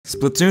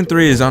Splatoon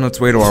 3 is on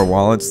its way to our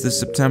wallets this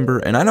September,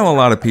 and I know a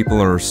lot of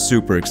people are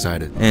super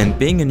excited. And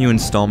being a new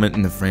installment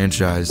in the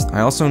franchise,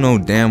 I also know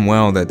damn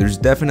well that there's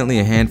definitely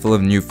a handful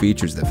of new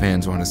features that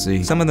fans want to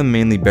see. Some of them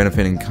mainly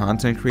benefiting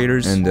content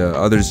creators, and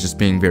others just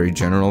being very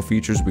general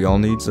features we all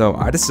need. So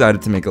I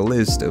decided to make a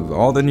list of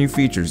all the new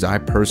features I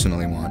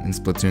personally want in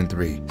Splatoon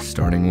 3,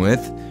 starting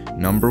with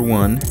number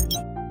 1.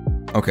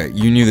 Okay,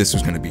 you knew this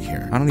was gonna be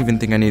here. I don't even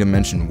think I need to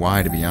mention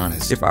why, to be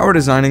honest. If I were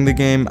designing the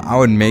game, I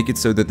would make it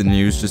so that the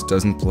news just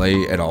doesn't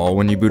play at all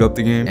when you boot up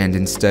the game, and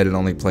instead it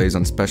only plays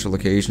on special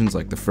occasions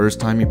like the first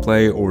time you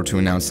play or to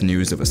announce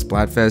news of a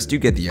Splatfest. You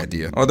get the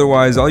idea.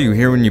 Otherwise, all you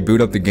hear when you boot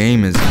up the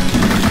game is...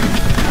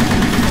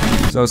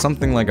 So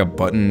something like a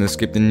button to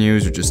skip the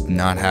news or just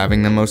not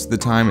having them most of the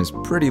time is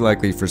pretty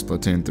likely for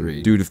Splatoon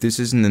 3. Dude, if this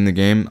isn't in the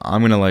game,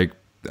 I'm gonna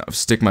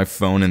stick my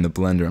phone in the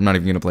blender. I'm not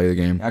even gonna play the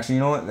game. Actually,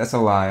 you know what? That's a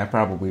lie. I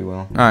probably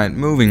will. Alright,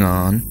 moving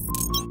on.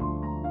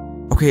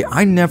 Okay,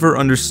 I never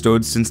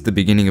understood since the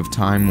beginning of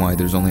time why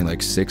there's only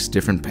like 6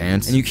 different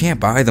pants, and you can't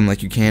buy them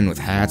like you can with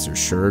hats or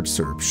shirts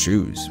or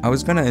shoes. I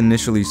was gonna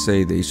initially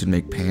say they should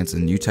make pants a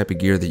new type of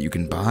gear that you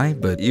can buy,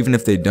 but even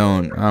if they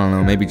don't, I don't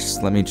know, maybe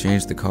just let me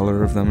change the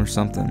color of them or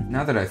something.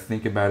 Now that I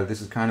think about it, this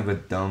is kind of a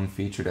dumb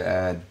feature to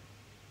add.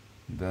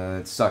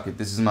 But suck it,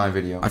 this is my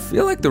video. I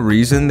feel like the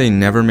reason they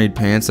never made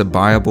pants a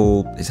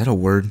buyable, is that a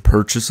word?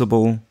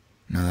 Purchasable?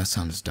 No, that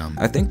sounds dumb.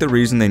 I think the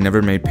reason they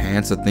never made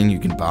pants a thing you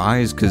can buy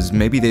is because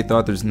maybe they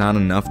thought there's not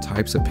enough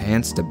types of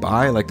pants to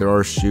buy like there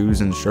are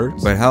shoes and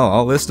shirts. But hell,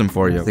 I'll list them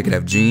for you. They could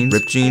have jeans,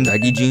 ripped jeans,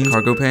 baggy jeans,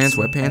 cargo pants,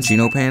 sweatpants,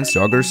 chino pants,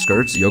 joggers,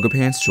 skirts, yoga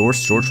pants, shorts,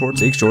 short shorts,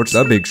 big shorts,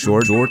 the big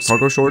shorts,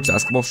 cargo shorts,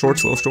 basketball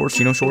shorts, little shorts,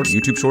 chino shorts,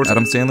 YouTube shorts,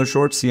 Adam Sandler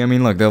shorts. See, I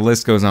mean, look, the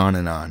list goes on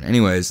and on.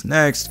 Anyways,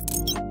 next.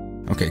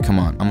 Okay, come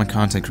on, I'm a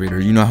content creator,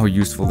 you know how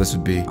useful this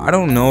would be. I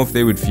don't know if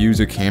they would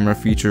fuse a camera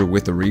feature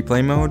with a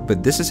replay mode,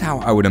 but this is how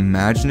I would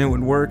imagine it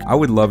would work. I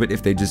would love it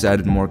if they just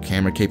added more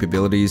camera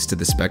capabilities to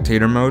the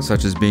spectator mode,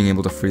 such as being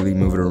able to freely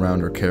move it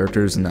around our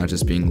characters and not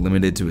just being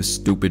limited to a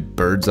stupid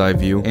bird's eye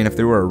view. And if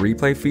there were a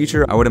replay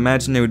feature, I would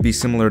imagine it would be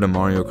similar to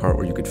Mario Kart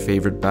where you could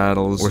favorite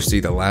battles or see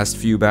the last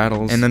few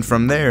battles, and then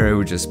from there it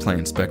would just play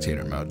in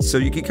spectator mode. So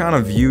you could kind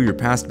of view your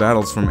past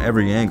battles from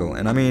every angle,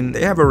 and I mean,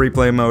 they have a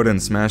replay mode in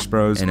Smash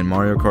Bros. And in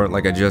Mario Kart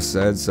like I just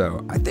said,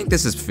 so I think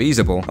this is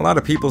feasible. A lot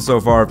of people so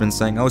far have been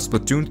saying, oh,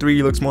 Splatoon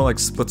 3 looks more like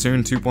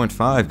Splatoon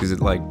 2.5 because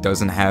it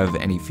doesn't have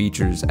any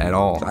features at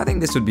all. So I think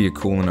this would be a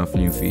cool enough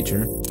new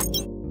feature.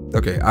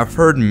 Okay, I've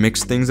heard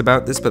mixed things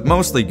about this, but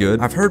mostly good.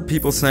 I've heard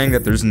people saying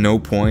that there's no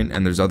point,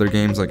 and there's other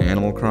games like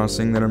Animal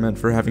Crossing that are meant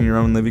for having your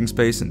own living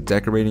space and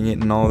decorating it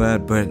and all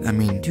that, but I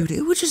mean, dude,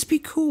 it would just be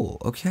cool,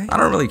 okay? I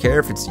don't really care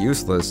if it's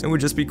useless. It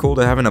would just be cool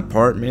to have an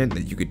apartment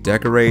that you could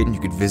decorate and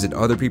you could visit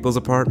other people's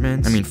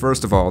apartments. I mean,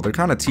 first of all, they're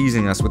kind of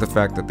teasing us with the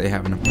fact that they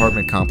have an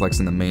apartment complex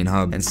in the main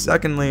hub. And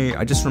secondly,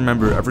 I just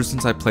remember ever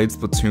since I played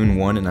Splatoon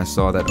 1 and I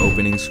saw that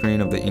opening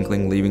screen of the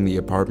Inkling leaving the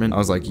apartment, I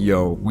was like,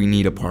 yo, we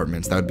need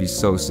apartments. That would be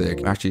so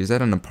sick. Actually, is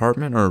that an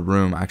apartment or a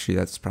room? Actually,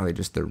 that's probably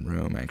just their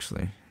room,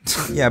 actually.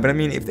 Yeah, but I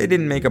mean, if they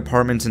didn't make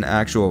apartments an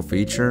actual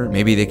feature,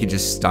 maybe they could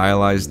just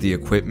stylize the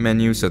equip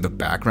menu so the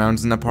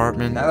background's an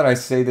apartment. Now that I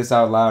say this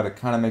out loud, it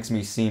kind of makes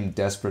me seem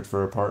desperate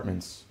for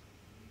apartments.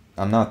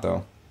 I'm not,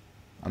 though.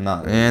 I'm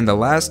not. And the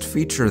last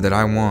feature that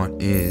I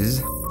want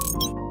is...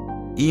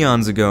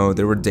 Eons ago,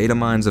 there were data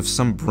mines of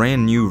some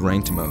brand new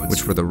ranked modes,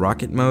 which were the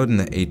rocket mode and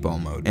the 8-ball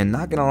mode. And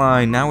not gonna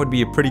lie, now would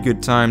be a pretty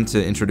good time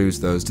to introduce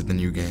those to the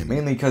new game.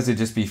 Mainly because it'd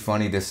just be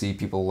funny to see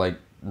people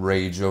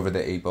rage over the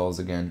 8-balls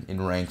again in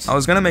ranked. I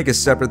was gonna make a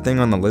separate thing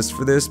on the list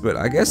for this, but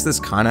I guess this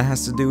kinda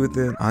has to do with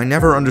it. I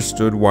never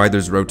understood why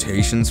there's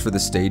rotations for the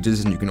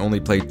stages and you can only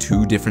play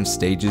 2 different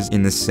stages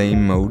in the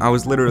same mode. I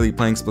was literally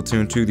playing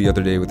Splatoon 2 the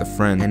other day with a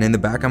friend, and in the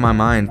back of my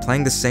mind,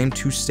 playing the same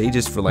 2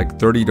 stages for like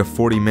 30 to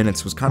 40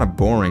 minutes was kinda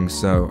boring,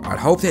 so I'd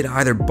hope they'd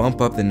either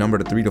bump up the number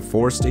to 3 to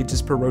 4 stages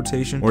per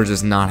rotation, or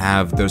just not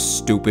have those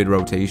stupid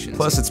rotations.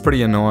 Plus, it's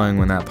pretty annoying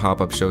when that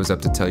pop-up shows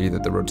up to tell you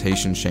that the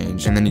rotation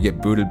changed, and then you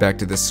get booted back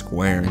to the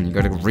square, and you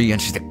gotta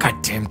re-enter the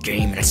goddamn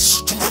game, and it's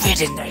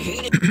stupid and I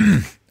hate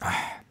it.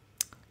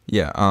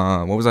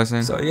 Yeah, what was I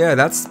saying? So yeah,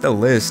 that's the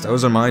list.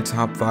 Those are my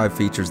top 5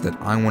 features that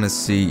I want to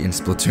see in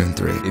Splatoon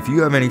 3. If you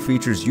have any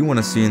features you want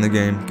to see in the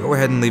game, go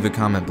ahead and leave a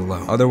comment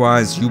below.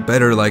 Otherwise, you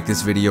better like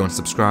this video and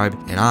subscribe,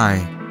 and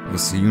I will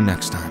see you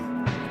next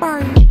time.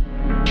 Bye!